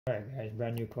Alright guys,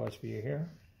 brand new cards for you here.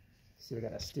 See, we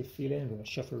got a stiff feeling. We're gonna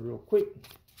shuffle real quick.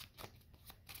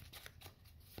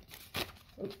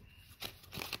 Oh,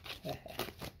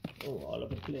 oh, all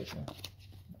over the place, huh?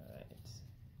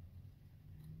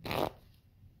 Alright.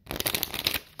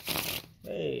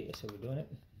 Hey, that's how we're doing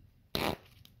it.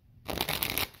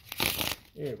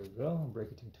 There we go.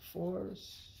 Break it into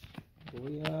fours.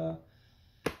 Booyah.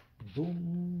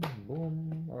 Boom,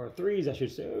 boom. Or threes, I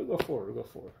should say. We'll go four. We'll go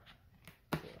four.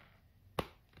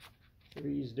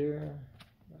 Threes there.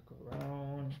 Back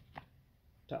around.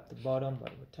 Top to bottom,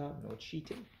 bottom to top. No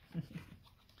cheating.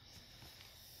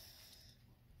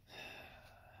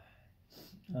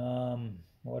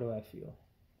 What do I feel?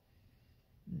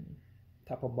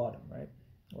 Top or bottom, right?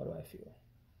 What do I feel?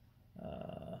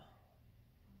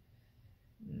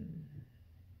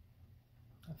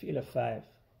 I feel a 5.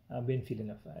 I've been feeling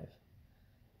a 5.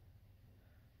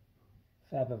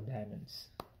 5 of diamonds.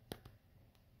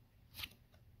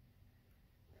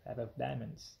 5 of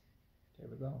diamonds. There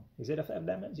we go. Is it a 5 of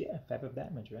diamonds? Yeah, 5 of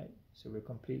diamonds, right? So we're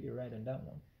completely right on that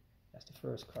one. That's the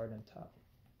first card on top.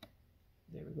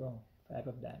 There we go. 5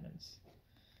 of diamonds.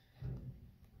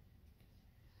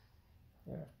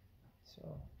 There.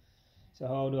 So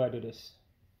how do I do this?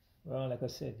 Well, like I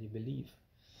said, you believe.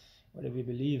 Whatever you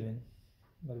believe in,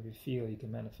 whatever you feel, you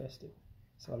can manifest it.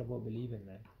 It's all about believing,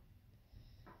 man.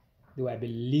 Do I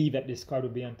believe that this card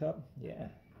will be on top? Yeah.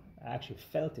 I actually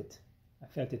felt it. I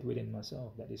felt it within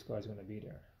myself that this card is going to be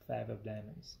there. 5 of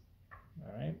diamonds.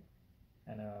 Alright?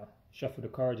 And shuffle the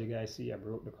cards. You guys see I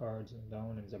broke the cards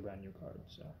down and it's a brand new card.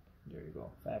 So there you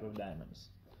go. 5 of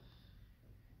diamonds.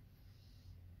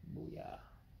 Booyah.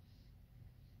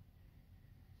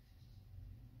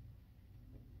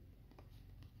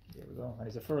 There we go. And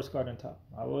it's the first card on top.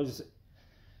 I was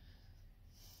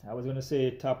going to say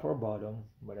top or bottom,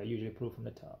 but I usually pull from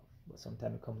the top. But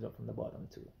sometimes it comes up from the bottom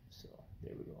too. So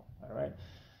there we go. All right.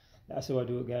 That's how I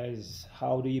do it, guys.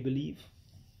 How do you believe?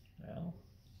 Well,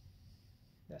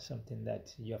 that's something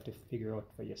that you have to figure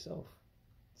out for yourself.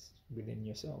 It's within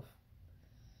yourself.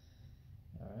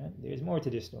 All right. There's more to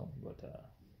this though, but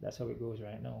that's how it goes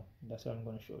right now. That's what I'm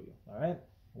going to show you. All right.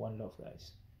 One love,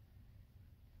 guys.